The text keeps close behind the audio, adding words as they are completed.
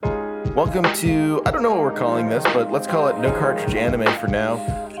Welcome to, I don't know what we're calling this, but let's call it No Cartridge Anime for now.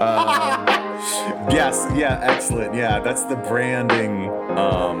 Yes, yeah, excellent. Yeah, that's the branding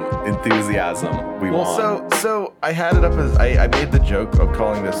enthusiasm we want. So I had it up as, I made the joke of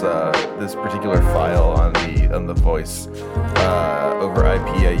calling this this particular file on the voice over IP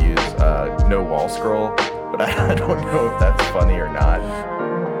I use No Wall Scroll, but I don't know if that's funny or not.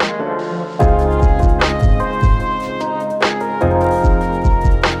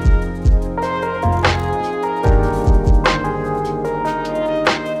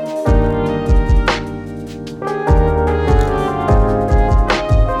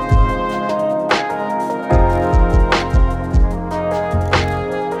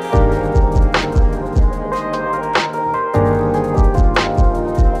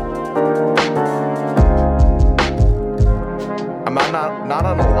 Not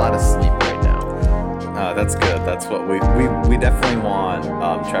on a lot of sleep right now. That's good. That's what we definitely want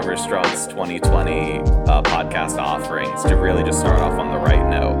Trevor Strunk's 2020 podcast offerings to really just start off on the right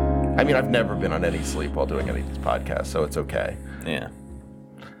note. I mean, I've never been on any sleep while doing any of these podcasts, so it's okay. Yeah.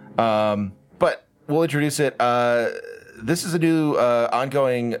 But we'll introduce it. This is a new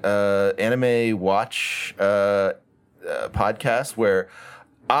ongoing anime watch podcast where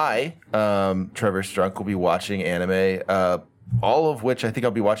I, Trevor Strunk, will be watching anime. All of which I think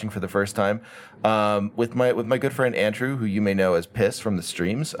I'll be watching for the first time, with my good friend Andrew, who you may know as Piss from the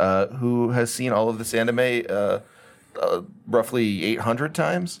streams, who has seen all of this anime roughly 800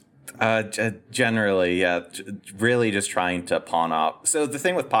 times. Generally, yeah, really just trying to pawn off. So the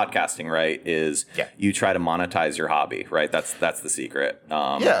thing with podcasting, right, is you try to monetize your hobby, right? That's the secret.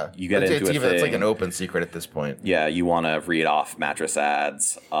 You get into a thing. It's like an open secret at this point. Yeah, you want to read off mattress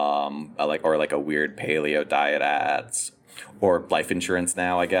ads, like a weird paleo diet ads. Or life insurance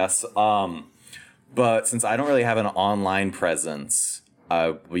now, I guess. But since I don't really have an online presence,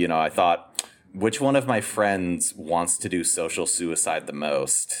 I thought, which one of my friends wants to do social suicide the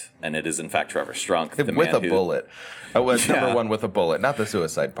most? And it is, in fact, Trevor Strunk. Bullet. I was number one with a bullet, not the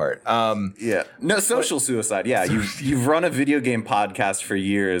suicide part. Social suicide. Yeah, you've run a video game podcast for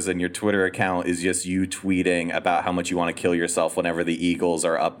years, and your Twitter account is just you tweeting about how much you want to kill yourself whenever the Eagles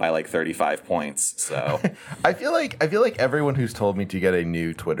are up by like 35 points. So I feel like everyone who's told me to get a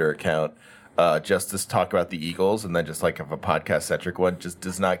new Twitter account just to talk about the Eagles and then just like have a podcast centric one just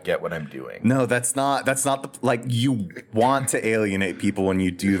does not get what I'm doing. No, that's not you want to alienate people when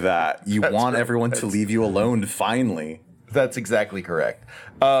you do that. You want everyone to leave you alone finally. That's exactly correct.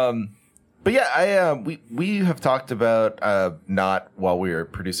 But yeah, we have talked about not while we were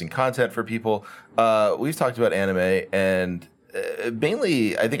producing content for people. We've talked about anime, and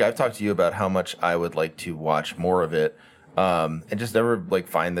mainly I think I've talked to you about how much I would like to watch more of it. And just never like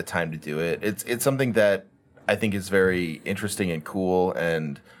find the time to do it. It's something that I think is very interesting and cool,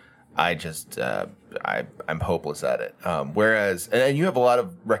 and I just I'm hopeless at it. Whereas, and you have a lot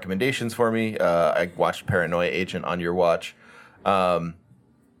of recommendations for me. I watched Paranoia Agent on your watch, but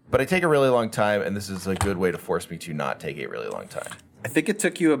I take a really long time, and this is a good way to force me to not take a really long time. I think it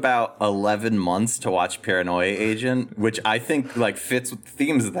took you about 11 months to watch Paranoia Agent, which I think like fits with the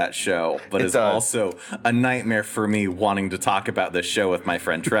themes of that show, but is also a nightmare for me wanting to talk about this show with my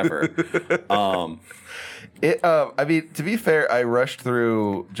friend Trevor. I mean, to be fair, I rushed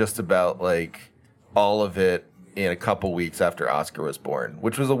through just about like all of it in a couple weeks after Oscar was born,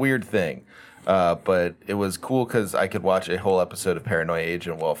 which was a weird thing. But it was cool because I could watch a whole episode of Paranoia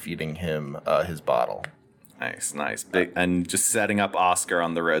Agent while feeding him his bottle. Nice. Big, and just setting up Oscar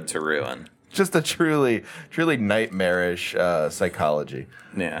on the road to ruin. Just a truly nightmarish psychology.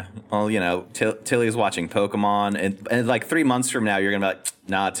 Yeah. Well, Tilly's watching Pokemon, and like 3 months from now, you're going to be like,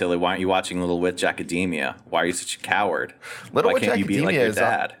 nah, Tilly, why aren't you watching Little Witch Academia? Why are you such a coward? Why can't you be like your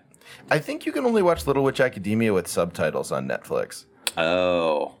dad? I think you can only watch Little Witch Academia with subtitles on Netflix.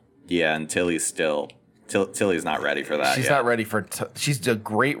 Oh, yeah, and Tilly's not ready for that. She's not ready for. She's a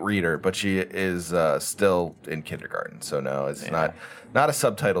great reader, but she is still in kindergarten. So no, it's not a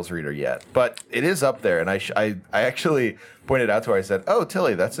subtitles reader yet. But it is up there, and I actually pointed out to her. I said, "Oh,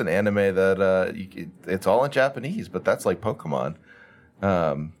 Tilly, that's an anime that it's all in Japanese, but that's like Pokemon."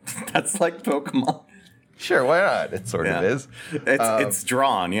 That's like Pokemon. Sure, why not? It sort of is. It's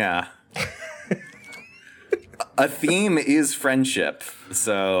drawn, yeah. A theme is friendship,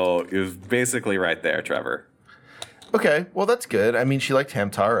 so it was basically right there, Trevor. Okay, well that's good. I mean, she liked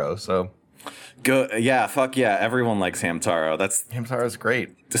Hamtaro, so good. Yeah, fuck yeah, everyone likes Hamtaro. Hamtaro's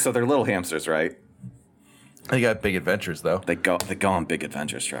great. So they're little hamsters, right? They got big adventures though. They go on big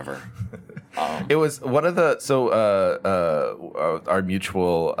adventures, Trevor. It was one of the our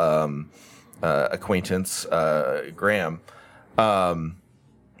mutual acquaintance Graham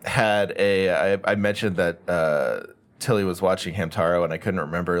had I mentioned that Tilly was watching Hamtaro, and I couldn't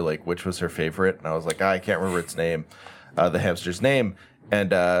remember like which was her favorite, and I was like, I can't remember its name, the hamster's name,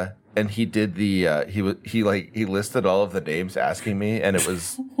 and he did the he listed all of the names asking me, and it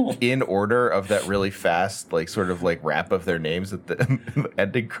was in order of that really fast like sort of like wrap of their names at the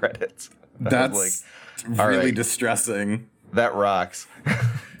ending credits. That's really right, distressing. That rocks.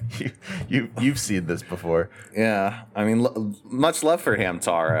 You've seen this before. Yeah, I mean, much love for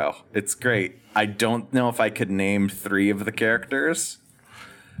Hamtaro. It's great. I don't know if I could name 3 of the characters.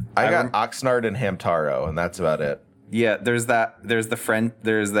 I got Oxnard and Hamtaro, and that's about it. Yeah, there's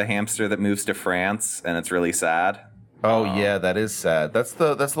the hamster that moves to France, and it's really sad. Oh yeah, that is sad. That's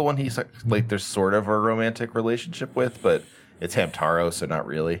the one he's like there's sort of a romantic relationship with, but it's Hamtaro, so not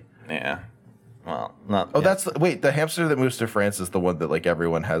really. Yeah. Well, not. Oh, yeah. that's wait. The hamster that moves to France is the one that like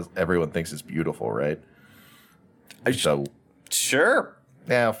everyone thinks is beautiful, right? So sure.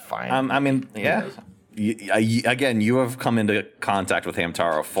 Yeah, fine. I mean, yeah. Again, you have come into contact with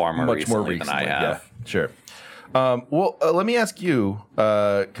Hamtaro far more recently than I have. Yeah, sure. Well, let me ask you,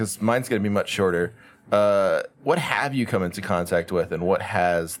 because mine's going to be much shorter. What have you come into contact with, and what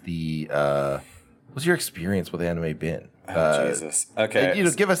has what's your experience with anime been? Jesus. Okay.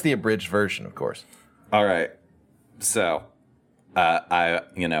 Give us the abridged version, of course. All right. So,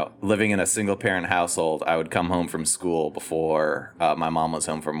 living in a single parent household, I would come home from school before my mom was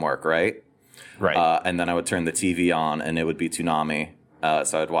home from work, right? Right. And then I would turn the TV on, and it would be Toonami.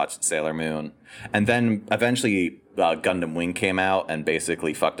 So I'd watch Sailor Moon. And then eventually Gundam Wing came out and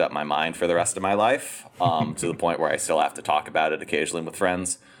basically fucked up my mind for the rest of my life, to the point where I still have to talk about it occasionally with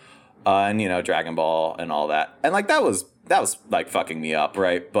friends. And, Dragon Ball and all that. And, like, that was like, fucking me up,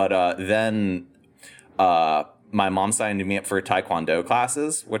 right? But then my mom signed me up for Taekwondo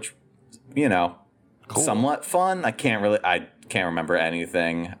classes, which, cool. Somewhat fun. I can't remember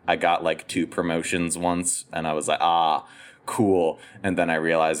anything. I got, like, 2 promotions once, and I was like, cool. And then I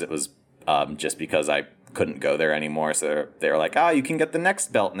realized it was just because I couldn't go there anymore. So they were like, you can get the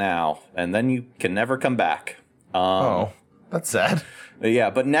next belt now, and then you can never come back. That's sad. Yeah,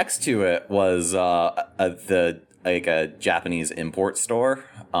 but next to it was a Japanese import store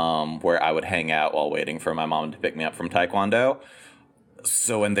where I would hang out while waiting for my mom to pick me up from Taekwondo.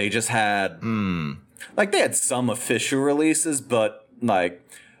 So, and they just had they had some official releases, but like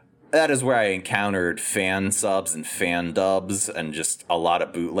that is where I encountered fan subs and fan dubs and just a lot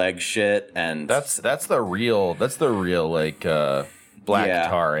of bootleg shit. And that's the real like black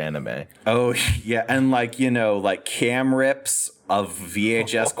tar anime. Oh yeah, and like cam rips of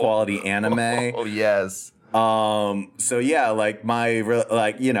VHS quality anime. Oh yes. So yeah, like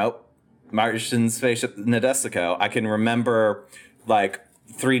Martian Spaceship Nadesico, I can remember like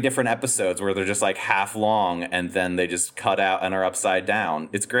 3 different episodes where they're just like half long and then they just cut out and are upside down.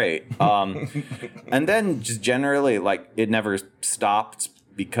 It's great. And then just generally like it never stopped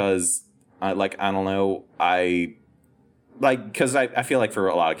because I don't know, because I feel like for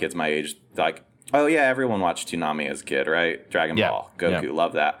a lot of kids my age, like, oh yeah, everyone watched Toonami as a kid, right? Dragon Ball, Goku,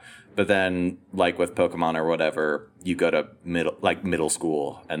 love that. But then, like with Pokemon or whatever, you go to middle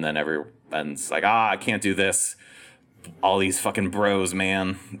school, and then everyone's like, I can't do this. All these fucking bros,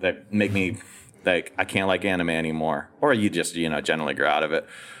 man, that make me like I can't like anime anymore. Or you just generally grow out of it.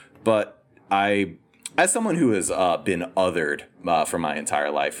 But as someone who has been othered for my entire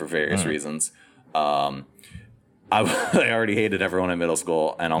life for various reasons, I already hated everyone in middle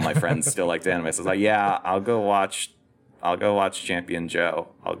school, and all my friends still liked anime. So I was like, yeah, I'll go watch Champion Joe.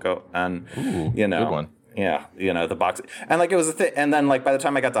 I'll go and good one. Yeah, the box, and like it was a thing. And then like by the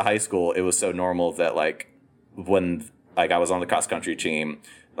time I got to high school, it was so normal that like when like I was on the cross country team,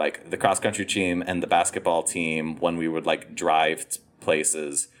 like the cross country team and the basketball team, when we would like drive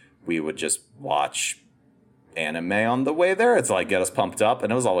places, we would just watch anime on the way there. It's like get us pumped up,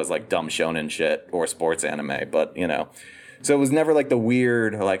 and it was always like dumb shonen shit or sports anime, but so it was never like the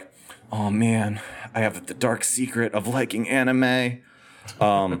weird like, oh man, I have the dark secret of liking anime,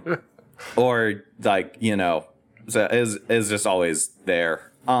 or like so is just always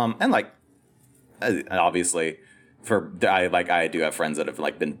there, and like obviously I do have friends that have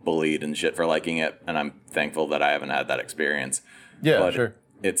like been bullied and shit for liking it, and I'm thankful that I haven't had that experience. Yeah, but sure.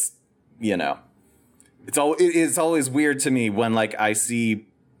 It's it's always weird to me when like I see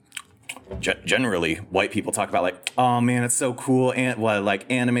generally white people talk about like, oh man, it's so cool and like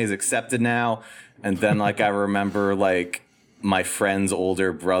anime is accepted now, and then like I remember like my friend's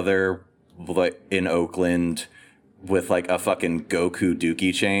older brother like in Oakland with like a fucking Goku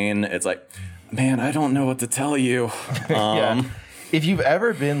Dookie chain. It's like, man, I don't know what to tell you. If you've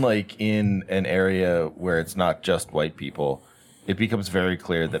ever been like in an area where it's not just white people, it becomes very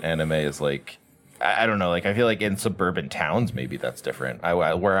clear that anime is like, I don't know, like I feel like in suburban towns maybe that's different.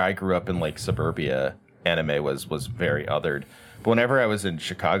 Where I grew up in like suburbia, anime was very othered. But whenever I was in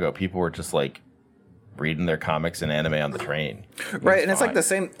Chicago, people were just like reading their comics and anime on the train. Right, and it's like the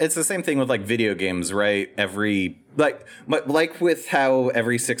same. It's the same thing with like video games, right? Every like with how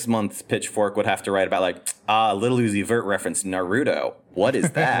every 6 months Pitchfork would have to write about like Little Uzi Vert referenced Naruto. What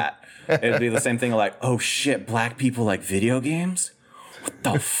is that? It'd be the same thing like, oh shit, black people like video games. What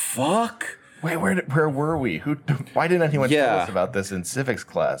the fuck? Wait, where were we? Why didn't anyone tell us about this in civics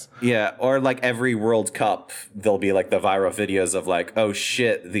class? Yeah, or like every World Cup, there'll be like the viral videos of like, oh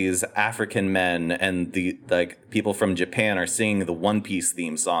shit, these African men and the like people from Japan are singing the One Piece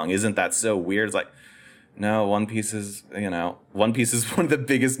theme song. Isn't that so weird? It's like, no, One Piece is one of the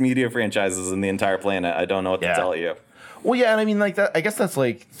biggest media franchises in the entire planet. I don't know what to tell you. Well, yeah, and I mean like that. I guess that's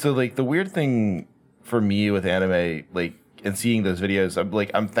like so. Like the weird thing for me with anime, like. And seeing those videos,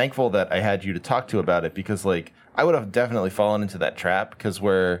 I'm thankful that I had you to talk to about it because like I would have definitely fallen into that trap because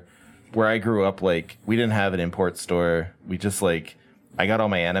where I grew up, like we didn't have an import store. We just like I got all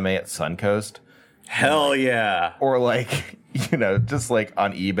my anime at Suncoast. Hell yeah. Or like, just like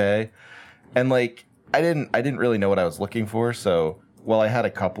on eBay. And like I didn't really know what I was looking for, so while I had a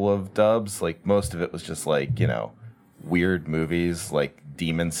couple of dubs, like most of it was just like, weird movies like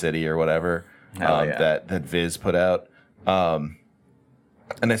Demon City or whatever that Viz put out. And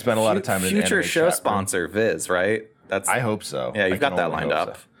I spent a lot of time in future show sponsor Viz, right? I hope so. Yeah, you've got that lined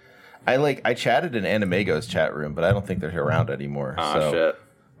up. So. I chatted in Animego's chat room, but I don't think they're around anymore. Oh shit.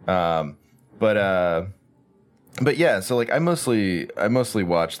 But yeah, so like I mostly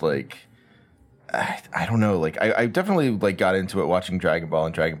watched like I don't know, like I definitely like got into it watching Dragon Ball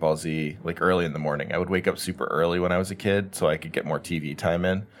and Dragon Ball Z like early in the morning. I would wake up super early when I was a kid so I could get more TV time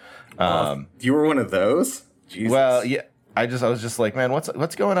in. You were one of those? Jesus. Well, yeah. I was just like, man,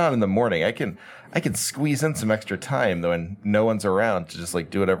 what's going on in the morning? I can squeeze in some extra time when no one's around to just like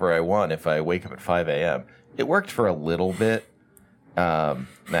do whatever I want if I wake up at 5 a.m. It worked for a little bit. I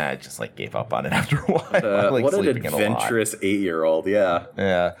just like gave up on it after a while. Like what an adventurous 8-year-old, yeah.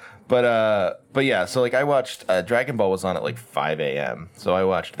 Yeah. But yeah, so like I watched Dragon Ball was on at like 5 a.m. So I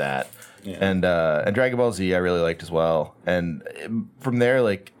watched that. Yeah. And Dragon Ball Z I really liked as well. And from there,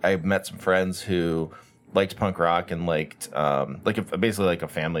 like I met some friends who liked punk rock and liked basically like a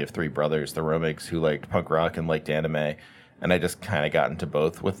family of 3 brothers, the Romigs, who liked punk rock and liked anime, and I just kind of got into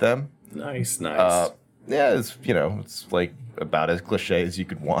both with them. Nice. Yeah, it's like about as cliche as you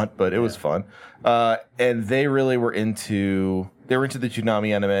could want, but it was fun. And they really were into the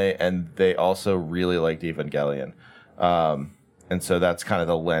Toonami anime, and they also really liked Evangelion. And so that's kind of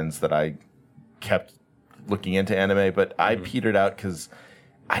the lens that I kept looking into anime, but I petered out because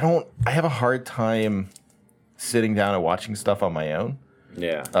I have a hard time sitting down and watching stuff on my own.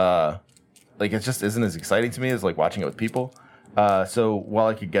 Yeah. Like it just isn't as exciting to me as like watching it with people. So while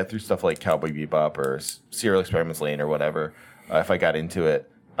I could get through stuff like Cowboy Bebop or Serial Experiments Lane or whatever, if I got into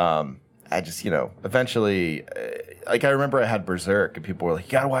it, I just, eventually, like I remember I had Berserk and people were like,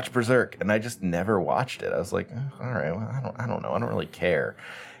 you gotta watch Berserk. And I just never watched it. I was like, all right, well, I don't know. I don't really care.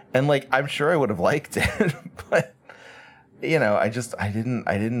 And like, I'm sure I would have liked it, but I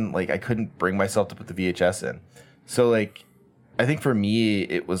didn't like, I couldn't bring myself to put the VHS in. So like, I think for me,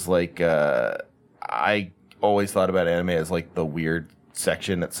 it was like, I always thought about anime as like the weird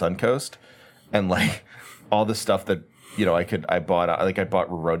section at Suncoast, and like all the stuff that I bought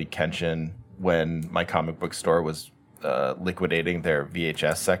Rurouni Kenshin when my comic book store was liquidating their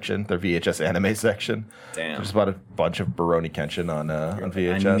VHS section, their VHS anime section. Damn. I just bought a bunch of Rurouni Kenshin on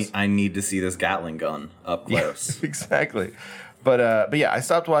VHS. I need to see this Gatling gun up close. Yeah, exactly. But yeah, I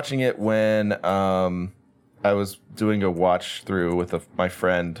stopped watching it when I was doing a watch through with my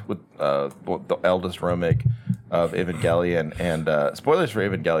friend with the eldest Romig of Evangelion, and spoilers for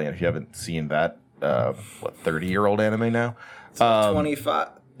Evangelion if you haven't seen that 30-year-old anime now. 25.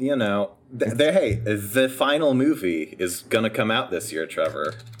 The final movie is gonna come out this year,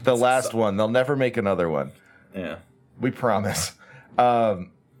 Trevor. The last one. They'll never make another one. Yeah, we promise. There's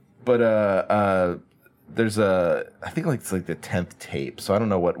I think like it's like the 10th tape, so I don't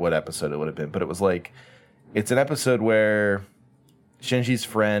know what episode it would have been, but it was like. It's an episode where Shinji's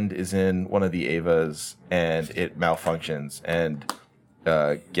friend is in one of the Evas and it malfunctions, and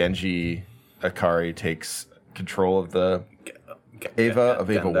Genji Akari takes control of the Eva of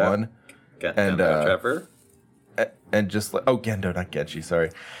Eva 1. And Trevor? And just like Gendo, not Genji, sorry.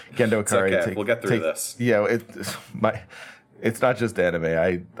 Gendo Akari. It's okay. We'll get through this. Yeah, it's not just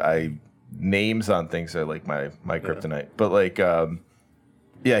anime. I names on things are like my kryptonite. But like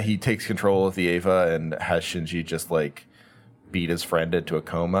yeah, he takes control of the Eva and has Shinji just like beat his friend into a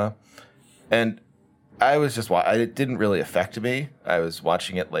coma. And I was just it didn't really affect me. I was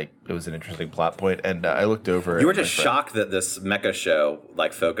watching it like it was an interesting plot point, and I looked over. You were just shocked that this mecha show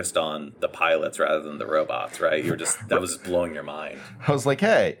like focused on the pilots rather than the robots, right? You were just that was blowing your mind. I was like,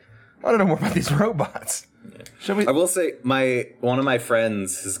 hey, I want to know more about these robots. Should we? I will say one of my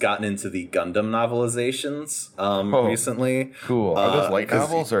friends has gotten into the Gundam novelizations recently. Cool. Are those light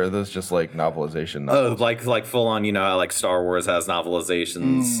novels or are those just like novelization novels? Oh, like full on, you know, like Star Wars has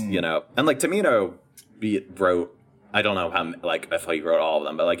novelizations, you know. And like Tomino wrote, I don't know how like if he wrote all of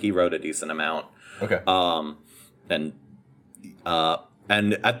them, but like he wrote a decent amount. Okay. And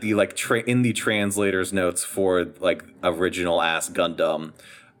at the like in the translator's notes for like original ass Gundam,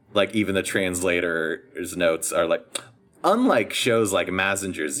 like even the translator's notes are like, unlike shows like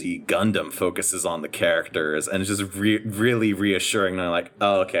Mazinger Z, Gundam focuses on the characters and it's just really reassuring. They're like,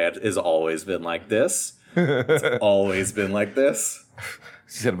 oh, okay, it has always been like this. It's always been like this.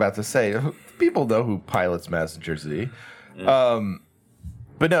 He's about to say, people know who pilots Mazinger Z.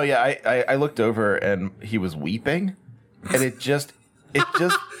 But no, yeah, I looked over and he was weeping, and it just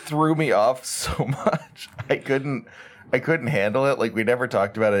threw me off so much. I couldn't handle it. Like, we never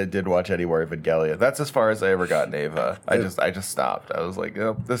talked about it. I did watch any more Evangelion. That's as far as I ever got in Eva. I just stopped. I was like,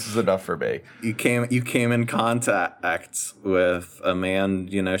 oh, this is enough for me. You came in contact with a man,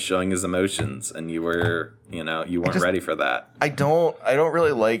 you know, showing his emotions, and you were, you know, you weren't ready for that. I don't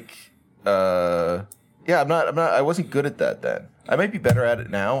really like. I'm not. I wasn't good at that then. I might be better at it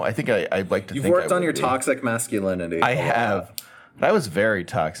now. I think I'd like to. You've think worked on your toxic masculinity. I have. I was very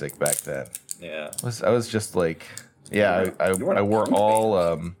toxic back then. Yeah. I was just like. Yeah, I wore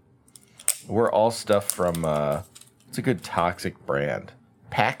all stuff from it's a good toxic brand,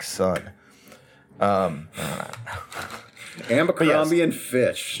 Pac Sun. Abercrombie and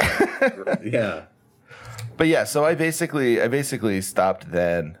Fish. Yeah. But yeah, so I basically stopped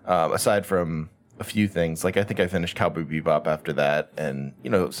then. Aside from a few things, like I think I finished Cowboy Bebop after that, and you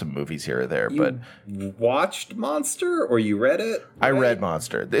know some movies here or there. But watched Monster or you read it? Right? I read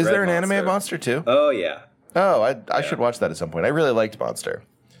Monster. Is there an anime of Monster too? Oh yeah. Oh, I should watch that at some point. I really liked Monster.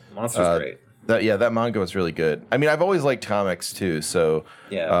 Monster's great. That manga was really good. I mean, I've always liked comics too, so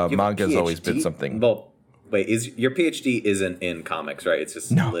manga has always been something. Well, wait, is your PhD isn't in comics, right? It's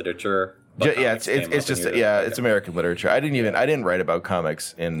just literature. It's American literature. I didn't write about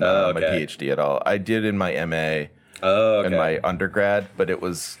comics in my PhD at all. I did in my MA and my undergrad, but it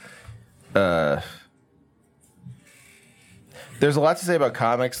was. There's a lot to say about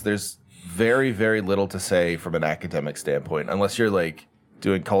comics. There's very, very little to say from an academic standpoint, unless you're like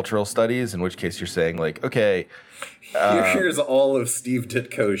doing cultural studies, in which case you're saying like, okay, here's all of Steve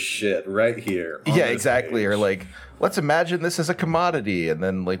Ditko's shit right here. Yeah, exactly. Page. Or like, let's imagine this as a commodity and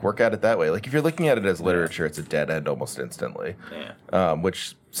then like work at it that way. Like if you're looking at it as literature, it's a dead end almost instantly. Yeah.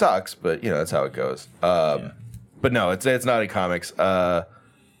 Which sucks, but you know, that's how it goes. But no, it's not in comics. But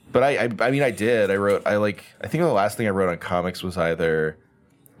I mean, I did. I think the last thing I wrote on comics was either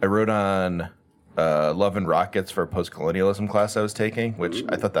I wrote on Love and Rockets for a post-colonialism class I was taking, which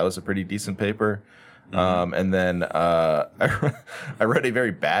I thought that was a pretty decent paper. And then I wrote a very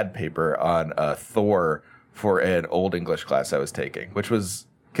bad paper on Thor for an old English class I was taking, which was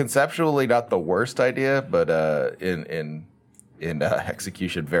conceptually not the worst idea, but in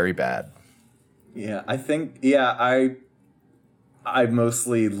execution, very bad. Yeah, I think I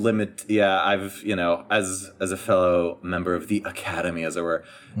mostly limit. Yeah, I've as a fellow member of the Academy, as it were,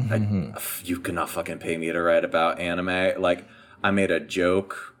 you cannot fucking pay me to write about anime. Like I made a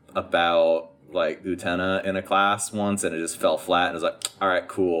joke about like Utena in a class once, and it just fell flat. And I was like, all right,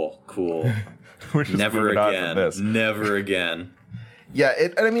 cool. Never again. Yeah,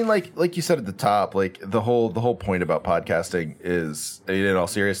 and I mean, like you said at the top, like the whole point about podcasting is, in all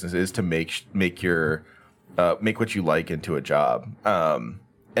seriousness, is to make your make what you like into a job.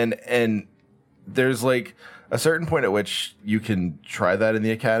 And there's like a certain point at which you can try that in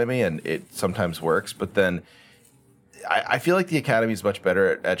the Academy, and it sometimes works. But then I feel like the Academy is much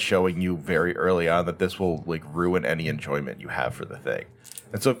better at showing you very early on that this will like ruin any enjoyment you have for the thing.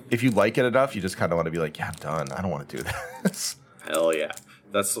 And so if you like it enough, you just kind of want to be like, yeah, I'm done. I don't want to do this. Hell yeah.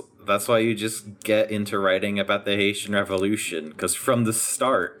 That's why you just get into writing about the Haitian Revolution, because from the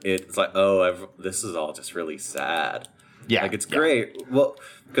start it's like, this is all just really sad. Yeah, like it's great. Well,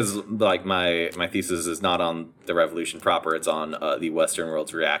 because like my thesis is not on the revolution proper; it's on the Western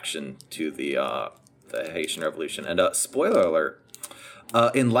world's reaction to the Haitian Revolution. And spoiler alert: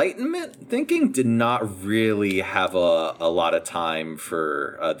 Enlightenment thinking did not really have a lot of time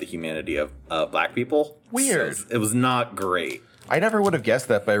for the humanity of Black people. Weird. So it was not great. I never would have guessed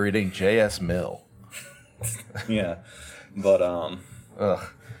that by reading J.S. Mill. Yeah. But Ugh.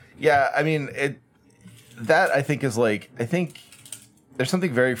 Yeah, I mean, that I think is like, I think there's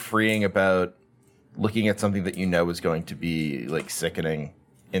something very freeing about looking at something that you know is going to be like sickening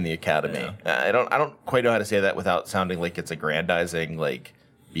in the Academy. Yeah. I don't quite know how to say that without sounding like it's aggrandizing, like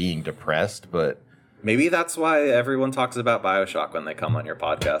being depressed, but maybe that's why everyone talks about BioShock when they come on your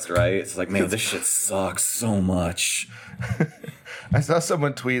podcast, right? It's like, man, this shit sucks so much. I saw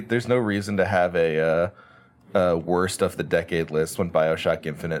someone tweet, "There's no reason to have a worst of the decade list when BioShock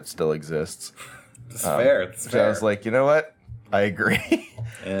Infinite still exists." It's fair. It's So fair. I was like, you know what? I agree.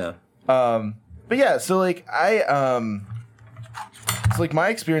 Yeah. But yeah, so like so like my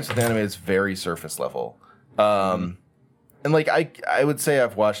experience with anime is very surface level. And like I would say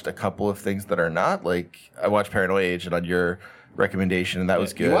I've watched a couple of things that are not. Like I watched Paranoia Agent on your recommendation, and that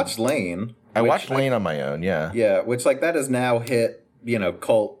was good. You watched Lane. I watched Lane on my own, yeah. Yeah, which like that has now hit,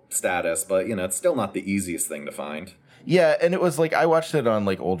 cult status, but it's still not the easiest thing to find. Yeah, and it was like I watched it on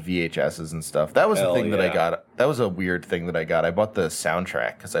like old VHSs and stuff. That was the thing that I got. That was a weird thing that I got. I bought the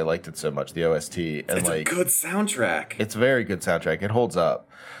soundtrack because I liked it so much, the OST, and It's like a good soundtrack. it's a very good soundtrack. It holds up.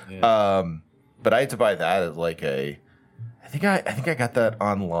 Yeah. But I had to buy that as like I think I got that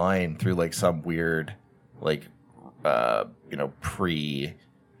online through like some weird like pre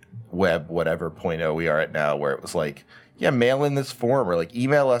web whatever .0 we are at now, where it was like, yeah, mail in this form or like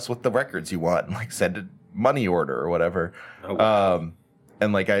email us with the records you want and like send a money order or whatever. Oh, wow.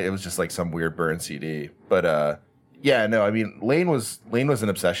 And like it was just like some weird burn CD. But yeah, no, I mean Lane was an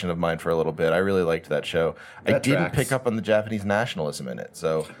obsession of mine for a little bit. I really liked that show. I That didn't tracks. pick up on the Japanese nationalism in it,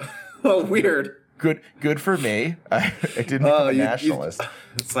 so Oh, weird. good for me. I didn't become a nationalist.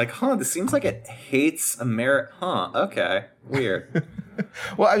 It's like, this seems like it hates America. Okay, weird.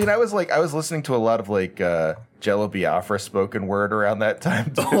 Well, I mean, I was listening to a lot of like Jello Biafra spoken word around that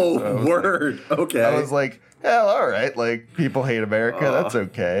time too. Oh, so word. Okay. I was like, hell, all right. Like people hate America. That's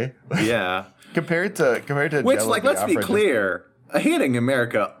okay. yeah. compared to Which, Jello like, let's be Biafra, clear. Hating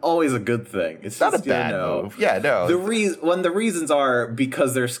America, always a good thing. It's not just, a bad move. Yeah, no. The reasons are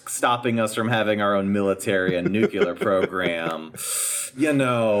because they're stopping us from having our own military and nuclear program.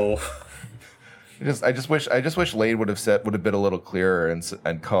 I just wish Lane would have been a little clearer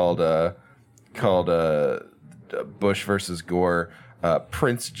and called Bush versus Gore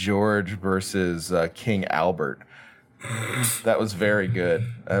Prince George versus King Albert. That was very good.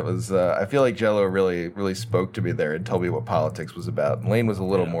 That was I feel like Jello really spoke to me there and told me what politics was about. Lane was a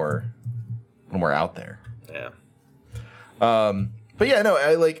little more out there. Yeah. But yeah, no,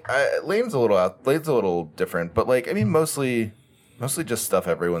 Lane's a little different, but like I mean mostly just stuff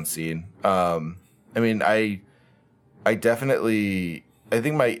everyone's seen. I mean I definitely I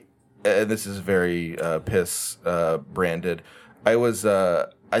think and this is very piss branded.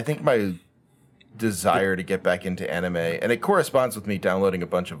 I think my desire to get back into anime, and it corresponds with me downloading a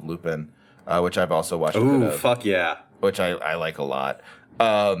bunch of Lupin, which I've also watched. Ooh, fuck yeah! Which I like a lot.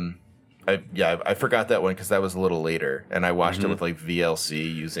 I forgot that one because that was a little later, and I watched it with like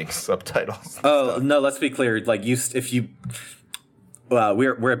VLC using subtitles. Oh no, let's be clear. Like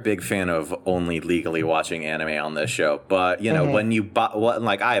we're a big fan of only legally watching anime on this show, but when you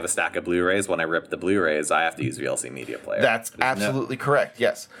like I have a stack of Blu-rays. When I rip the Blu-rays, I have to use VLC Media Player. That's absolutely correct.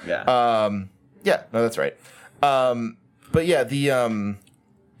 Yes. Yeah. Yeah. No, that's right. But yeah, the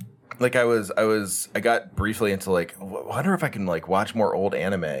like I got briefly into like wonder if I can like watch more old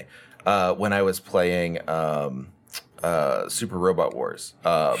anime when I was playing Super Robot Wars.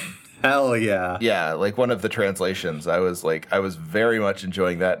 Hell yeah. Yeah, like one of the translations. I was very much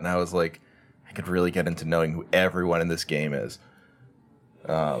enjoying that, and I was like, I could really get into knowing who everyone in this game is.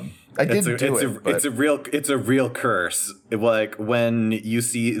 It's a real curse. Like when you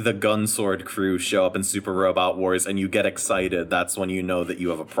see the Gunsword crew show up in Super Robot Wars and you get excited, that's when you know that you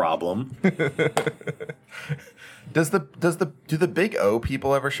have a problem. Do the big O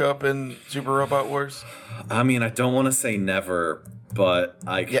people ever show up in Super Robot Wars? I mean, I don't want to say never, but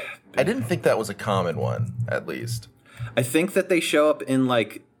I didn't think that was a common one, at least. I think that they show up in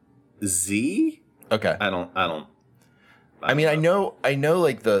like Z. Okay. I don't I mean, I know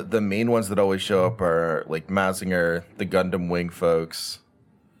like the main ones that always show up are like Mazinger, the Gundam Wing folks.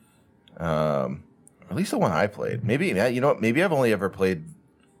 Or at least the one I played. Maybe you know what? Maybe I've only ever played.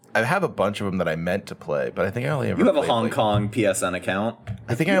 I have a bunch of them that I meant to play, but I think I only ever. You have played, a Hong Kong PSN account.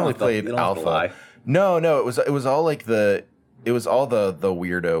 I think I only played Alpha. No, it was all like the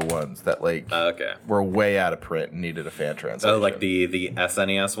weirdo ones that like were way out of print and needed a fan translation. Oh, like the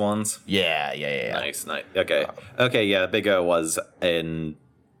SNES ones. Yeah. Nice. Okay. Yeah, Big O has been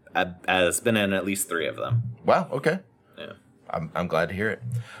in at least 3 of them. Wow. Okay. Yeah. I'm glad to hear it.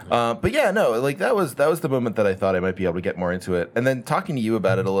 But yeah, no, like that was the moment that I thought I might be able to get more into it, and then talking to you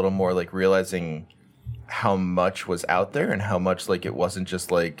about it a little more, like realizing how much was out there and how much like it wasn't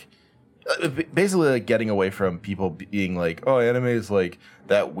just like basically like getting away from people being like, oh, anime is like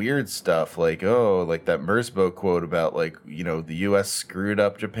that weird stuff, like, oh, like that Merzbow quote about like, you know, the US screwed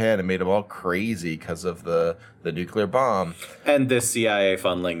up Japan and made them all crazy because of the nuclear bomb, and this CIA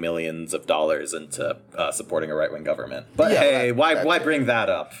funneling millions of dollars into supporting a right-wing government. But Yeah, hey, that- why bring that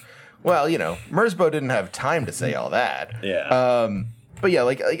up? well, you know, Merzbow didn't have time to say all that. Yeah. But yeah,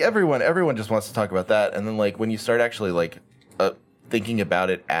 like everyone just wants to talk about that, and then like when you start actually like thinking about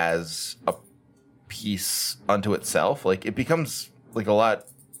it as a piece unto itself, like it becomes like a lot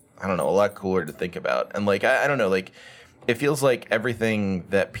cooler to think about. And like I don't know, like it feels like everything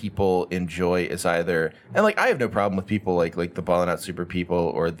that people enjoy is either, and like I have no problem with people like the Ballin' Out Super people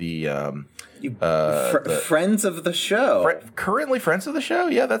or the Friends of the show. currently friends of the show.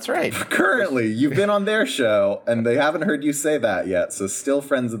 Yeah, that's right. Currently, you've been on their show, and they haven't heard you say that yet, so still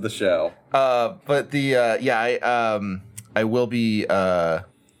friends of the show. But the I will be I'm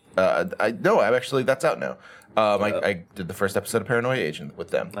actually, that's out now. I did the first episode of Paranoia Agent with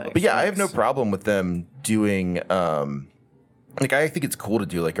them. Nice, But yeah, I have no nice. problem with them doing like I think it's cool to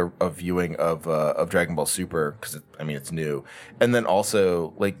do like a viewing of Dragon Ball Super because I mean it's new, and then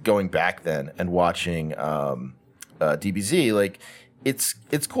also like going back then and watching DBZ. Like it's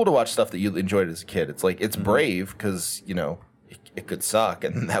cool to watch stuff that you enjoyed as a kid. It's like it's brave because you know it could suck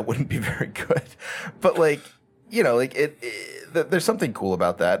and that wouldn't be very good, but like you know like there's something cool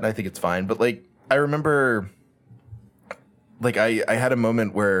about that, and I think it's fine. But like I remember, like I had a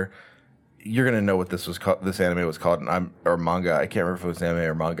moment where. You're gonna know what this was called. This anime was called, or manga. I can't remember if it was anime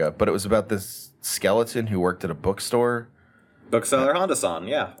or manga, but it was about this skeleton who worked at a bookstore. Bookseller Honda-san,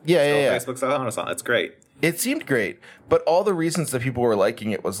 yeah. Yeah. Bookseller Honda-san, it's great. It seemed great, but all the reasons that people were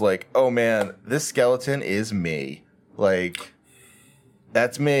liking it was like, oh man, this skeleton is me. Like,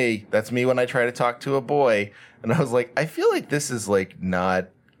 that's me. That's me when I try to talk to a boy. And I was like, I feel like this is like not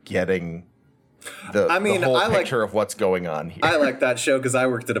getting the whole picture of what's going on here. I like that show because I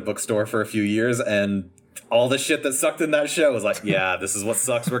worked at a bookstore for a few years, and all the shit that sucked in that show was like, yeah, this is what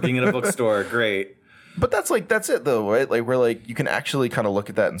sucks working in a bookstore. Great. But that's it though, right? Like we're like, you can actually kind of look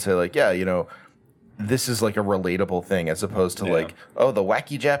at that and say like, yeah, you know, this is like a relatable thing as opposed to like, oh, the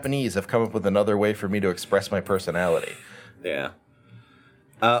wacky Japanese have come up with another way for me to express my personality. Yeah.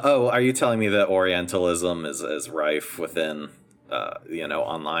 Are you telling me that Orientalism is rife within,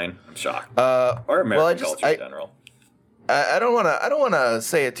 online? I'm shocked. Or American culture in general. I don't want to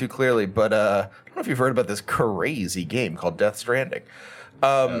say it too clearly, but I don't know if you've heard about this crazy game called Death Stranding.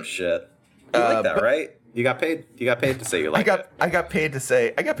 Oh shit! You like that, right? You got paid. You got paid to say you like it. I got paid to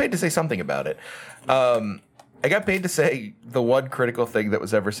say something about it. I got paid to say the one critical thing that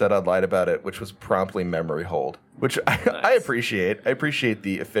was ever said online about it, which was promptly memory hold, which I appreciate. I appreciate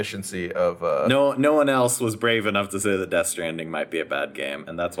the efficiency of. No one else was brave enough to say that Death Stranding might be a bad game,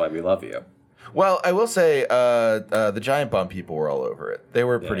 and that's why we love you. Well, I will say the Giant Bomb people were all over it. They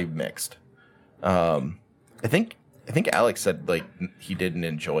were pretty mixed. I think Alex said like he didn't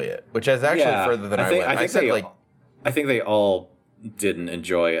enjoy it, which is actually further than I went. I think they all didn't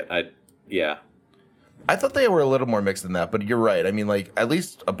enjoy it. I thought they were a little more mixed than that, but you're right. I mean, like at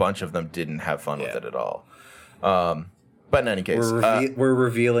least a bunch of them didn't have fun with it at all. But in any case, we're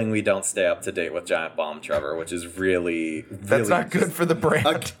revealing we don't stay up to date with Giant Bomb, Trevor, which is really that's not good for the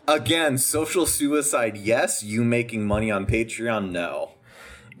brand. Again, social suicide, yes. You making money on Patreon, no.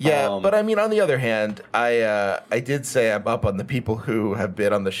 Yeah, but I mean, on the other hand, I did say I'm up on the people who have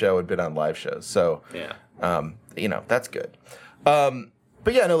been on the show and been on live shows. So, that's good.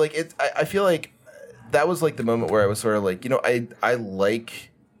 But yeah, no, like I feel like that was like the moment where I was sort of like, I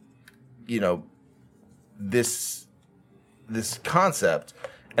like, this concept,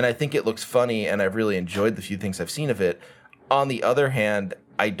 and I think it looks funny, and I've really enjoyed the few things I've seen of it. On the other hand,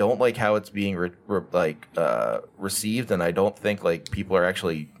 I don't like how it's being received, and I don't think like people are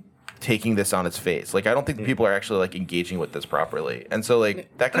actually taking this on its face. Like I don't think people are actually like engaging with this properly, and so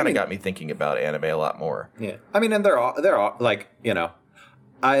like that kind of got me thinking about anime a lot more. Yeah, I mean, and they're all like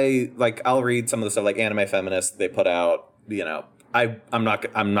I'll read some of the stuff like Anime Feminist they put out. I'm not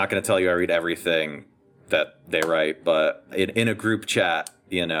going to tell you I read everything that they write, but in a group chat,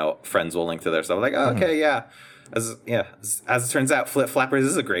 friends will link to their stuff. Like, oh, okay, yeah. As it turns out, Flip Flappers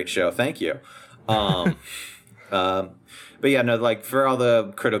is a great show. Thank you. But yeah, no, like for all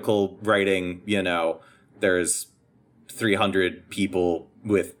the critical writing, there's 300 people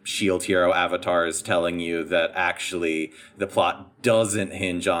with Shield Hero avatars telling you that actually the plot doesn't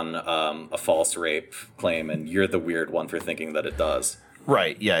hinge on a false rape claim, and you're the weird one for thinking that it does.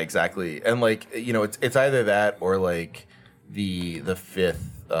 Right. Yeah. Exactly. And like it's either that or like the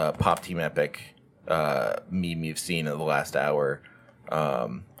fifth Pop Team Epic meme you've seen in the last hour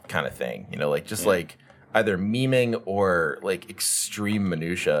kind of thing. Like just like either memeing or like extreme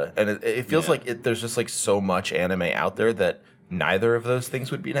minutia, and it feels like there's just like so much anime out there that neither of those things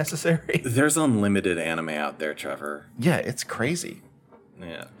would be necessary. There's unlimited anime out there, Trevor. Yeah, it's crazy.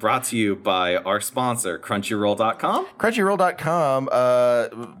 Yeah. Brought to you by our sponsor, Crunchyroll.com.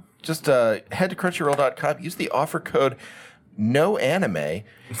 Crunchyroll.com. Just head to Crunchyroll.com. Use the offer code NOANIME,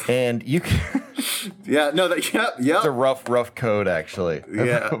 and you can. It's a rough code, actually.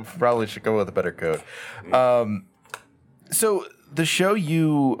 Yeah. Probably should go with a better code. So the show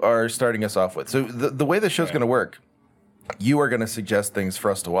you are starting us off with. So the way the show's going to work. You are going to suggest things for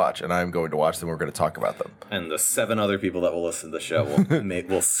us to watch, and I'm going to watch them. We're going to talk about them. And the 7 other people that will listen to the show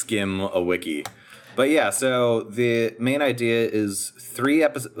will skim a wiki. But yeah, so the main idea is 3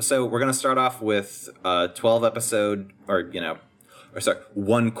 episodes. So we're going to start off with 12 episode,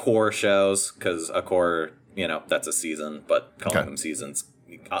 one core shows, because a core, that's a season, but calling them seasons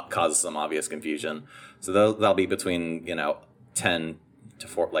causes some obvious confusion. So that'll be between 10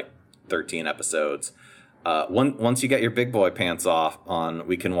 to 13 episodes. Once you get your big boy pants on,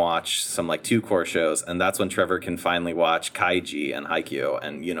 we can watch some 2 core shows, and that's when Trevor can finally watch Kaiji and Haikyuu,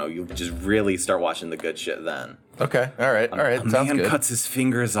 and you just really start watching the good shit then. Okay, all right, A sounds man good. cuts his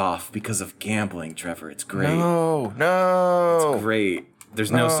fingers off because of gambling, Trevor. It's great. No, It's great.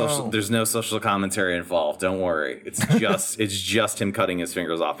 There's no social commentary involved. Don't worry. It's just him cutting his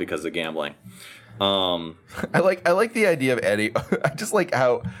fingers off because of gambling. I like the idea of Eddie. I just like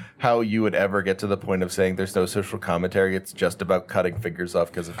how you would ever get to the point of saying there's no social commentary. It's just about cutting fingers off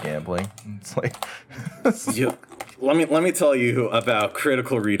because of gambling. It's like let me tell you about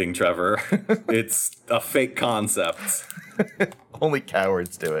critical reading, Trevor. It's a fake concept. Only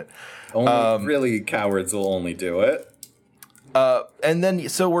cowards do it. Really, cowards will only do it. And then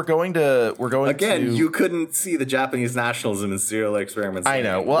so we're going Again, to... you couldn't see the Japanese nationalism in serial experiments. I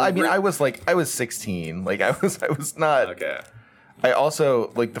know. Well, I mean, I was 16. Like I was not. Okay. I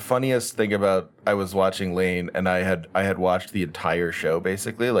also the funniest thing about I was watching Lane, and I had watched the entire show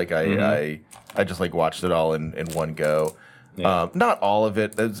basically. I just watched it all in one go. Yeah. Not all of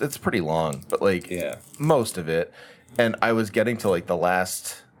it. It's pretty long, but most of it. And I was getting to the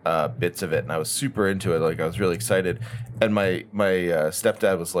last bits of it, and I was super into it. I was really excited. And my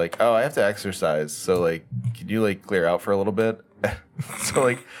stepdad was like, "Oh, I have to exercise, so can you clear out for a little bit?"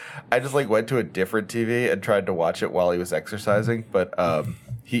 So I just went to a different TV and tried to watch it while he was exercising, but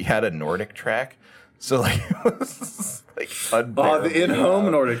he had a Nordic track, so it was unbearable. The in-home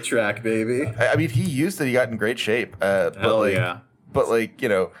Nordic track, baby. I mean, he used it. He got in great shape. Hell yeah. But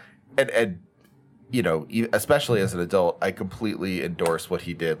especially as an adult, I completely endorse what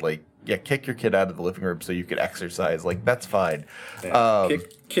he did. Kick your kid out of the living room so you could exercise. That's fine. Yeah.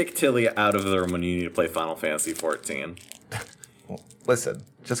 Kick Tilly out of the room when you need to play Final Fantasy 14. Listen,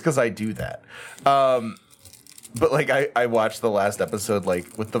 just because I do that. But I watched the last episode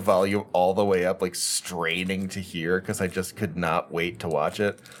with the volume all the way up, straining to hear because I just could not wait to watch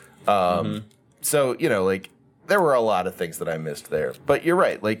it. So there were a lot of things that I missed there. But you're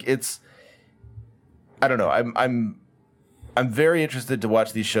right. It's, I don't know. I'm very interested to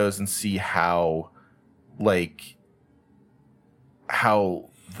watch these shows and see how the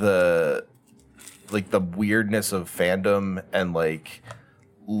weirdness of fandom and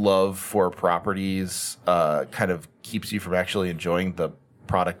love for properties kind of keeps you from actually enjoying the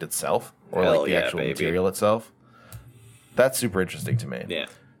product itself or the actual material itself. That's super interesting to me. Yeah.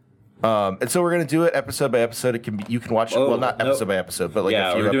 And so we're gonna do it episode by episode. You can watch not episode by episode, but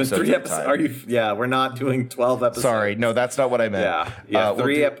a few episodes. 3 episodes. We're not doing 12 episodes. Sorry, no, that's not what I meant. Yeah.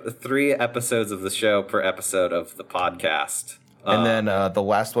 3 episodes of the show per episode of the podcast, and then the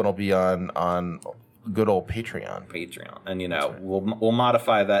last one will be on good old Patreon. And we'll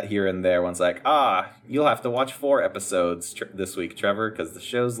modify that here and there. One's you'll have to watch 4 episodes this week, Trevor, because the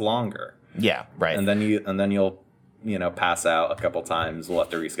show's longer. Yeah, right. And then you'll pass out a couple times. We'll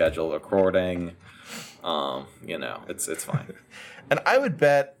have to reschedule recording. It's fine. And I would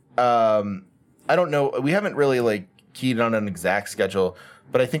bet, I don't know, we haven't really keyed on an exact schedule,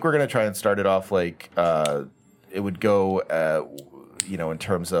 but I think we're going to try and start it off it would go, in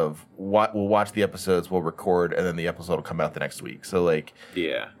terms of we'll watch the episodes, we'll record, and then the episode will come out the next week. So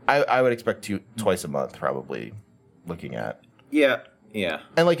I would expect twice a month probably looking at. Yeah. Yeah.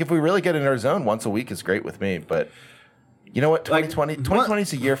 And if we really get in our zone, once a week is great with me, but You know what? 2020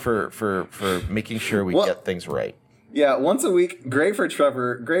 is a year for making sure we get things right. Yeah, once a week, great for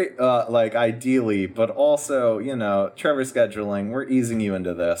Trevor. Great, ideally, but also, Trevor scheduling. We're easing you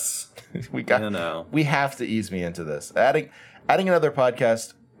into this. We have to ease me into this. Adding another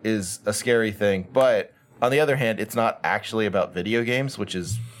podcast is a scary thing, but on the other hand, it's not actually about video games, which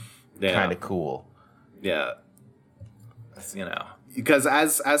is kind of cool. Yeah, because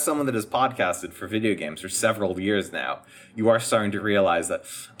as someone that has podcasted for video games for several years now, you are starting to realize that,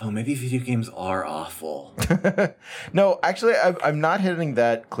 maybe video games are awful. No, actually, I'm not hitting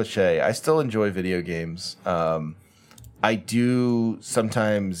that cliche. I still enjoy video games. I do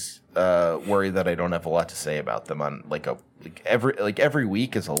sometimes worry that I don't have a lot to say about them on every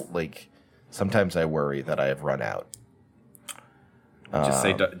week is sometimes I worry that I have run out.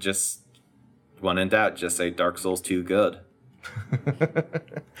 Just when in doubt, just say Dark Souls 2 good.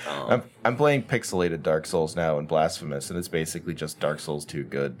 I'm playing pixelated Dark Souls now in Blasphemous, and it's basically just Dark Souls 2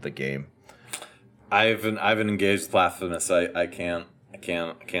 good, the game. I haven't engaged Blasphemous. I can't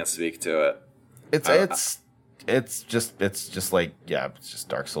speak to it. It's just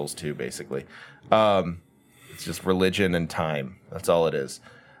Dark Souls 2 basically. It's just religion and time. That's all it is.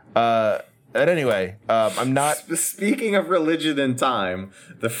 But anyway, I'm not. Speaking of religion and time,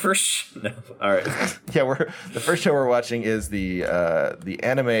 the first. No, all right. Yeah, the first show we're watching is the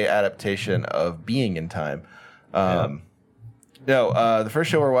anime adaptation of Being in Time. The first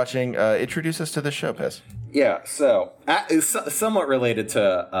show we're watching. Introduce us to this show, Piss. Yeah, so it's somewhat related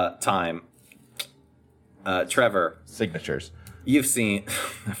to time. Trevor, signatures. You've seen.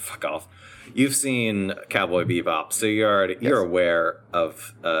 Fuck off. You've seen Cowboy Bebop, so you're aware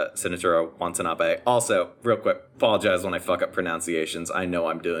of Shinichiro Watanabe. Also, real quick, apologize when I fuck up pronunciations. I know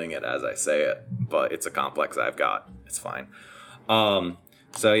I'm doing it as I say it, but it's a complex I've got. It's fine.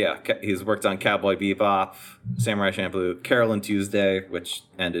 So yeah, he's worked on Cowboy Bebop, Samurai Champloo, Carol and Tuesday, which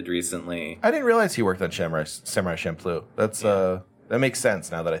ended recently. I didn't realize he worked on Samurai Champloo. That's that makes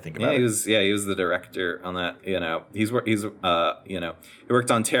sense now that I think about it. He was the director on that. He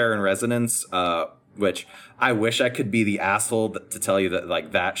worked on Terror in Resonance, which I wish I could be the asshole to tell you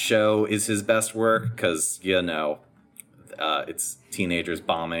that that show is his best work, because it's teenagers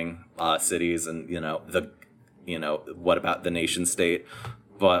bombing cities and what about the nation state.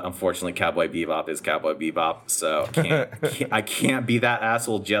 But unfortunately, Cowboy Bebop is Cowboy Bebop, so I can't be that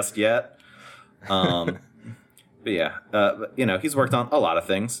asshole just yet. But yeah, he's worked on a lot of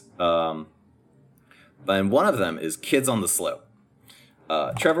things. And one of them is Kids on the Slope.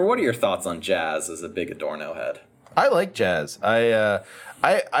 Trevor, what are your thoughts on Jazz as a big Adorno head? I like Jazz.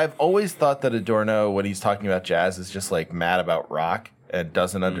 I've always thought that Adorno, when he's talking about jazz, is just mad about rock and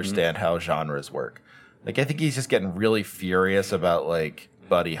doesn't understand how genres work. I think he's just getting really furious about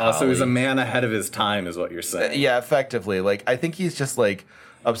Buddy Holly. So he's a man ahead of his time, is what you're saying. Yeah, effectively. I think he's just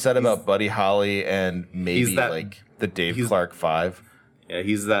upset about Buddy Holly and maybe the Dave Clark 5. Yeah,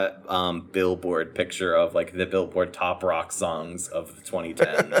 he's that Billboard picture of the Billboard top rock songs of the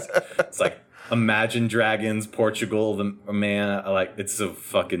 2010s. It's Imagine Dragons, Portugal, the man. It's a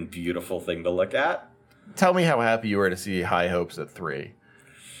fucking beautiful thing to look at. Tell me how happy you were to see High Hopes at 3.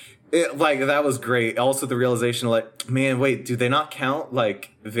 That was great. Also, the realization man, wait, do they not count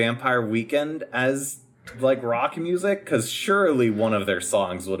Vampire Weekend as rock music? Because surely one of their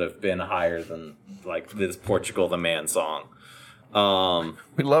songs would have been higher than this Portugal the Man song.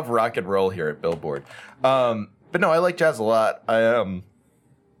 We love rock and roll here at Billboard. But no, I like jazz a lot.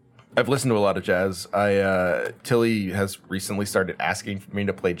 I've listened to a lot of jazz. Tilly has recently started asking for me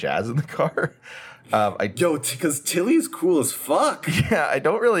to play jazz in the car. Because Tilly's cool as fuck. Yeah, I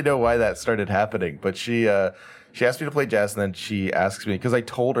don't really know why that started happening, but she asked me to play jazz, and then she asks me, because I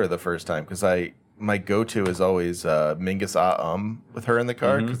told her the first time, because my go-to is always Mingus with her in the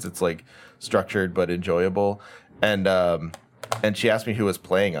car, because it's structured but enjoyable, and she asked me who was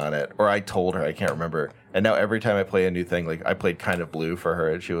playing on it, or I told her, I can't remember, and now every time I play a new thing, I played Kind of Blue for her,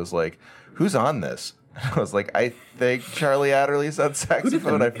 and she was like, "Who's on this?" I was like, "I think Charlie Adderley's on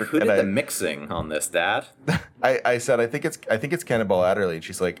saxophone." Who did the mixing on this, Dad? I said, I think it's Cannonball Adderley, and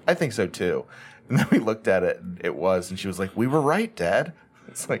she's like, "I think so too." And then we looked at it, and it was, and she was like, "We were right, Dad."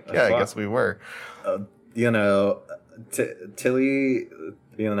 It's I guess we were. Tilly,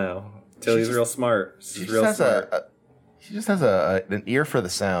 Tilly's real smart. She's real smart. She just has an ear for the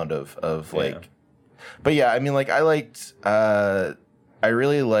sound of But yeah, I mean, I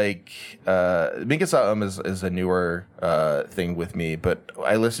really like Mingus is a newer thing with me, but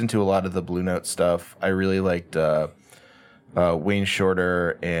I listened to a lot of the Blue Note stuff. I really liked Wayne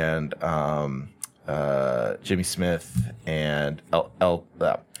Shorter and Jimmy Smith and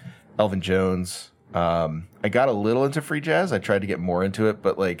Elvin Jones. I got a little into free jazz. I tried to get more into it,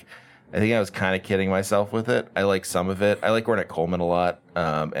 but like, I think I was kind of kidding myself with it. I like some of it. I like Ornette Coleman a lot,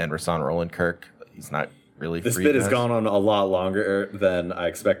 and Rahsaan Roland Kirk. He's not really This free bit jazz. has gone on a lot longer than I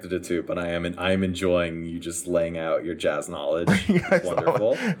expected it to, but I am enjoying you just laying out your jazz knowledge. It's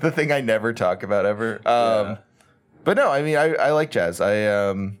wonderful. The thing I never talk about ever. Yeah. But no, I mean, I like jazz.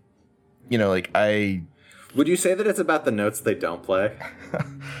 I Would you say that it's about the notes they don't play?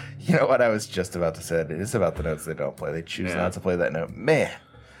 You know what I was just about to say? It is about the notes they don't play. They choose not to play that note. Man.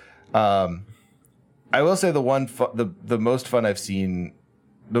 I will say the most fun I've seen,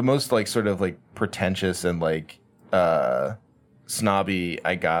 the most like sort of like pretentious and like snobby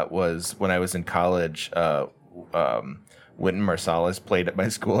I got was when I was in college. Wynton Marsalis played at my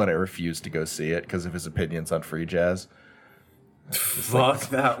school, and I refused to go see it because of his opinions on free jazz. Fuck,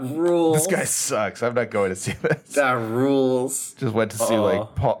 that rules. This guy sucks. I'm not going to see this. That rules. Just went to see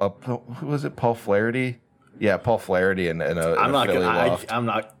like Paul. Who was it? Paul Flaherty. Yeah, Paul Flaherty in I'm not Philly gonna. loft.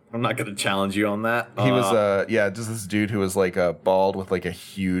 I'm not gonna challenge you on that. He was just this dude who was like bald with like a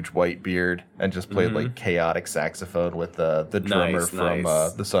huge white beard and just played like chaotic saxophone with the drummer Nice, from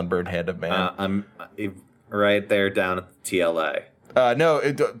nice. the Sunburned Hand of Man. I'm right there down at the TLA. No,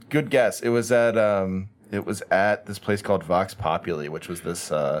 good guess. It was at this place called Vox Populi, which was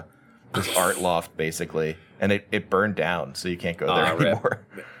this art loft basically, and it burned down, so you can't go there anymore.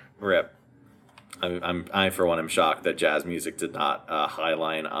 Rip. I for one am shocked that jazz music did not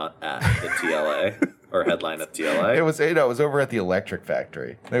highline at the TLA or headline at TLA. It was over at the Electric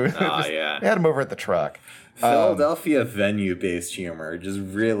Factory. They had him over at the Truck. Philadelphia venue-based humor just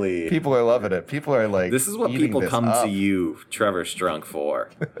really. People are loving it. People are like, this is what eating people this come up. to you, Trevor Strunk,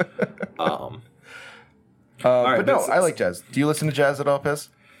 for. Right, but no, I like jazz. Do you listen to jazz at all, Piss?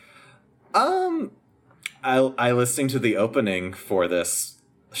 I listened to the opening for this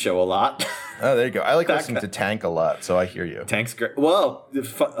show a lot. Oh, there you go. I like listening to Tank a lot, so I hear you. Tank's great. Well,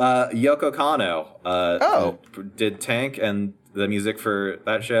 Yoko Kanno did Tank and the music for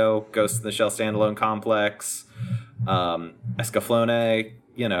that show, Ghost in the Shell Standalone Complex, Escaflowne,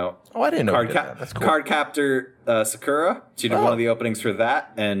 you know. Oh, I didn't know. That's cool. Cardcaptor Sakura. She did one of the openings for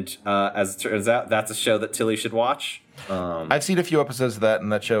that, and as it turns out, that's a show that Tilly should watch. I've seen a few episodes of that,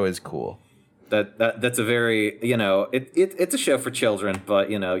 and that show is cool. That's a very, you know, it's a show for children,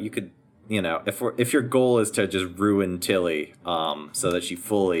 but you know, you could, you know, if your goal is to just ruin Tilly, so that she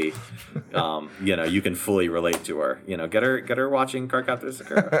fully, you know, you can fully relate to her, you know, get her watching Cardcaptor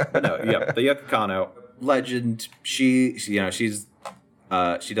Sakura. But no, yeah, the Yoko Kanno legend. She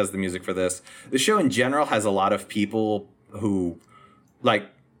does the music for this. The show in general has a lot of people who like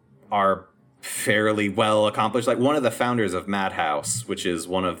are fairly well accomplished. Like one of the founders of Madhouse, which is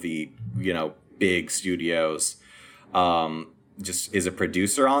one of the, you know, big studios, just is a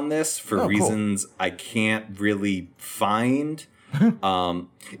producer on this for reasons I can't really find.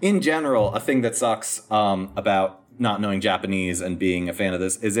 In general, a thing that sucks about not knowing Japanese and being a fan of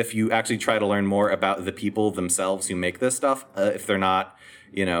this is if you actually try to learn more about the people themselves who make this stuff, if they're not,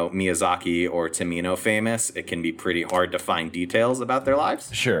 you know, Miyazaki or Tomino famous, it can be pretty hard to find details about their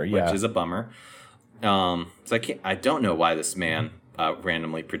lives. Sure, yeah. Which is a bummer. So I don't know why this man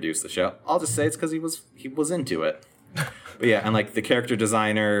randomly produced the show. I'll just say it's because he was into it. But yeah, and like the character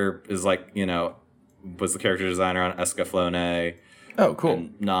designer is like, you know, was the character designer on Escaflowne. Oh, cool.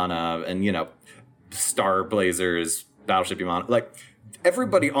 And Nana, and you know, Star Blazers, Battleship Yamato. Like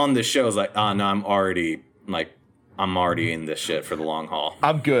everybody on this show is like, oh no, I'm already in this shit for the long haul.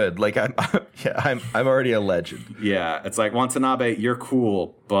 I'm good. Like I'm already a legend. Yeah, it's like Watanabe, you're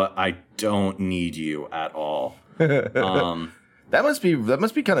cool, but I don't need you at all. That must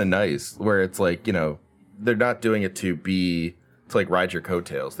be kind of nice. Where it's like, you know, they're not doing it to like ride your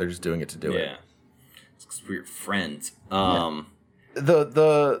coattails. They're just doing it to do it. Yeah, it's 'cause we're friends.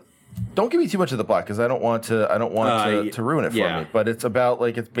 The don't give me too much of the plot because I don't want to ruin it for me. But it's about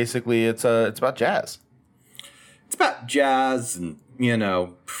like it's about jazz. It's about jazz and, you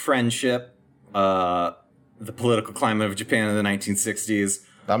know, friendship, the political climate of Japan in the 1960s.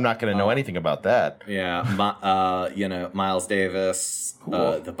 I'm not going to know anything about that. Yeah, you know, Miles Davis,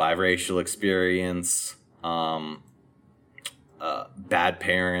 Cool. the biracial experience, bad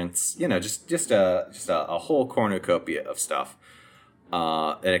parents, you know, just a whole cornucopia of stuff.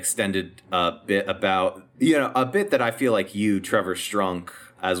 An extended bit about, you know, a bit that I feel like you, Trevor Strunk,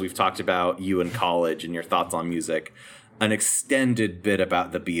 as we've talked about you in college and your thoughts on music, an extended bit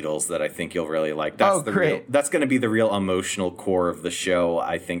about the Beatles that I think you'll really like. That's great. That's going to be the real emotional core of the show,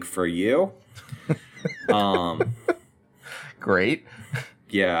 I think, for you. Great.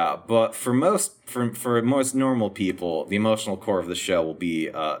 Yeah, but for most normal people, the emotional core of the show will be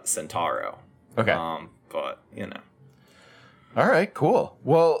Centauro. Okay. But you know. All right, cool.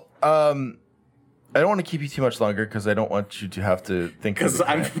 Well, I don't want to keep you too much longer because I don't want you to have to think.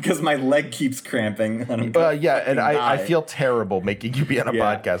 Because my leg keeps cramping. And yeah, and I feel terrible making you be on a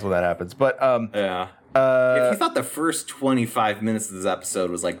podcast when that happens. But yeah. If you thought the first 25 minutes of this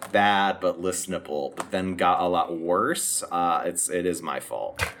episode was like bad but listenable, but then got a lot worse, it is my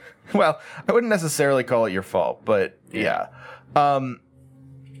fault. Well, I wouldn't necessarily call it your fault, but yeah.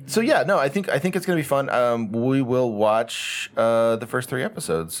 So yeah, no, I think it's gonna be fun. We will watch the first 3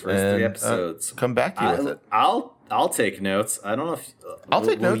 episodes. Come back to you with it. I'll take notes. I don't know if I'll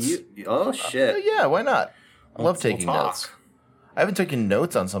take notes. Oh shit! Yeah, why not? I love taking notes. I haven't taken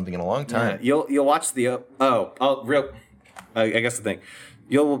notes on something in a long time. Yeah, you'll watch the I guess the thing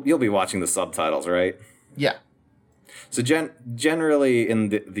you'll be watching the subtitles, right? Yeah. So generally in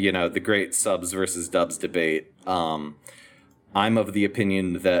the great subs versus dubs debate, I'm of the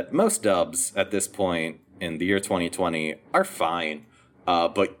opinion that most dubs at this point in the year 2020 are fine.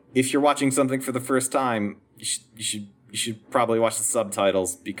 But if you're watching something for the first time, you should probably watch the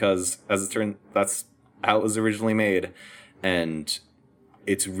subtitles because, as it turned, that's how it was originally made. And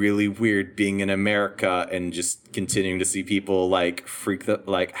it's really weird being in America and just continuing to see people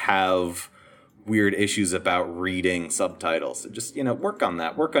have weird issues about reading subtitles. So just, work on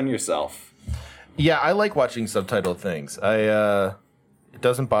that. Work on yourself. Yeah, I like watching subtitled things. It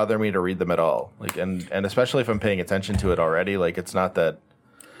doesn't bother me to read them at all. And especially if I'm paying attention to it already, it's not that.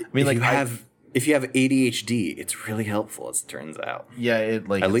 I mean, if you have ADHD, it's really helpful, as it turns out. Yeah,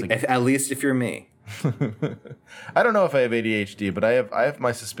 at least if you're me. I don't know if I have ADHD, but I have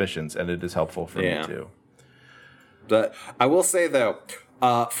my suspicions, and it is helpful for me too. But I will say though,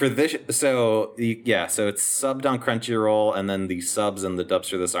 for this, so it's subbed on Crunchyroll, and then the subs and the dubs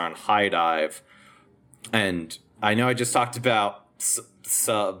for this are on High Dive. And I know I just talked about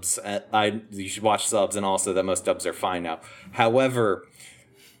subs. You should watch subs, and also that most dubs are fine now. However,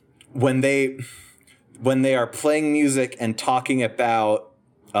 when they are playing music and talking about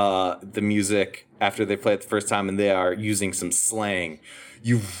the music after they play it the first time, and they are using some slang,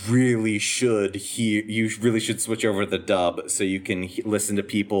 you really should switch over to the dub so you can listen to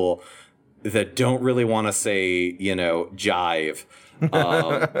people that don't really want to say, jive.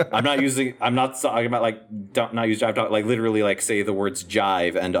 I'm not talking about not use jive, talk, literally say the words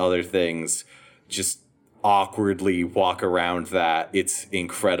jive and other things. Just awkwardly walk around that. It's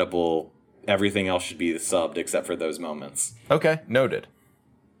incredible. Everything else should be subbed except for those moments. Okay, noted.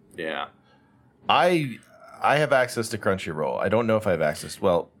 Yeah. I have access to Crunchyroll. I don't know if I have access.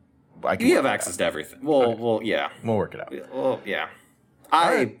 Well, you have access to everything. Well, yeah. We'll work it out. Well, yeah.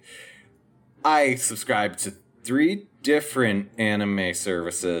 I subscribe to 3 different anime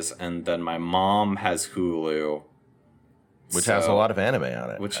services, and then my mom has Hulu, which has a lot of anime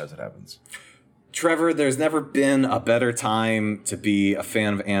on it, as it happens. Trevor, there's never been a better time to be a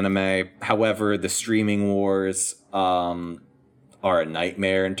fan of anime. However, the streaming wars are a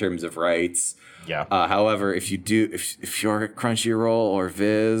nightmare in terms of rights. Yeah. However, if you're at Crunchyroll or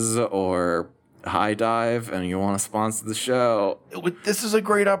Viz or High Dive and you want to sponsor the show, this is a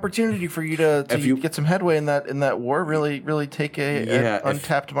great opportunity for you to get some headway in that war. Really take an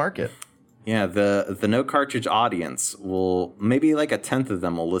untapped market. Yeah, the no cartridge audience will maybe a 10th of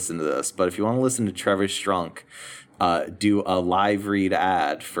them will listen to this. But if you want to listen to Trevor Strunk do a live read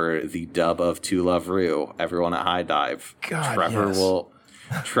ad for the dub of To Love Ru, everyone at High Dive,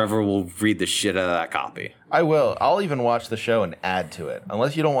 Trevor will read the shit out of that copy. I will. I'll even watch the show and add to it,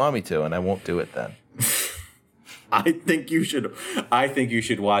 unless you don't want me to, and I won't do it then. I think you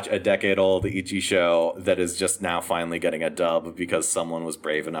should watch a decade-old Ichi show that is just now finally getting a dub because someone was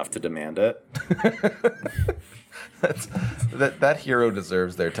brave enough to demand it. That hero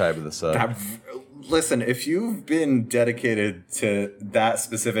deserves their time in the sun. Listen, if you've been dedicated to that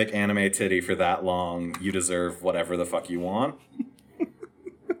specific anime titty for that long, you deserve whatever the fuck you want.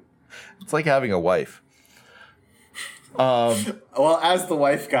 It's like having a wife. Well, as the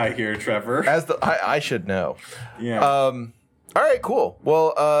wife guy here, Trevor. I should know. Yeah. All right, cool.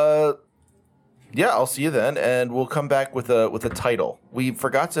 Well, yeah, I'll see you then, and we'll come back with a title. We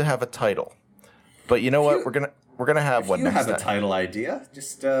forgot to have a title, but you know what? We're gonna have one next time. If you have a title idea,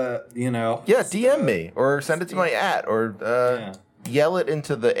 just Yeah, DM me or send it to my or yell it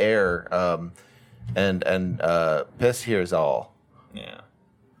into the air. And piss hears all. Yeah.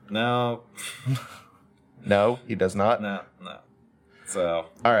 No. No, he does not? No. So.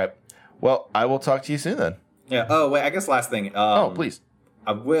 All right. Well, I will talk to you soon then. Yeah. Oh, wait, I guess last thing. Please.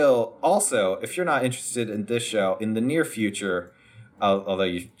 I will also, if you're not interested in this show, in the near future, although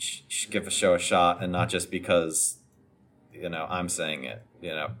you should give a show a shot and not just because, I'm saying it,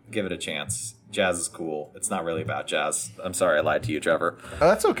 give it a chance. Jazz is cool. It's not really about jazz. I'm sorry I lied to you, Trevor. Oh,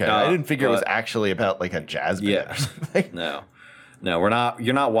 that's okay. I didn't figure it was but- actually about like a jazz band Yeah. or something. No, we're not.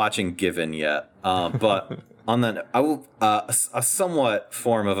 You're not watching Given yet. But on the, I will a somewhat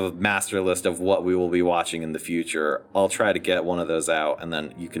form of a master list of what we will be watching in the future. I'll try to get one of those out, and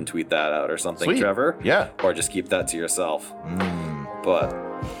then you can tweet that out or something, Sweet. Trevor. Yeah. Or just keep that to yourself. But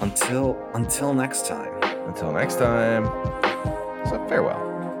until next time. Until next time. So farewell.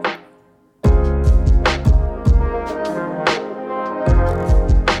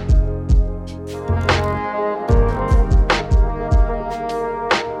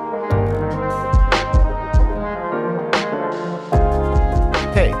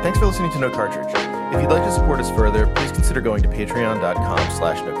 Hey, thanks for listening to No Cartridge. If you'd like to support us further, please consider going to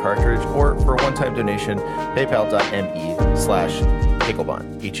patreon.com/nocartridge or for a one-time donation,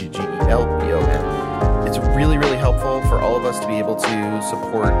 paypal.me/Hegelbon, Hegelbon. It's really, really helpful for all of us to be able to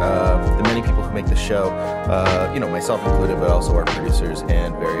support the many people who make the show, myself included, but also our producers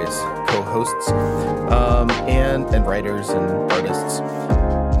and various co-hosts, and writers and artists.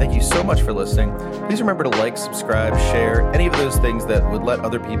 Thank you so much for listening. Please remember to like, subscribe, share, any of those things that would let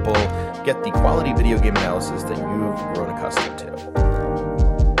other people get the quality video game analysis that you've grown accustomed to.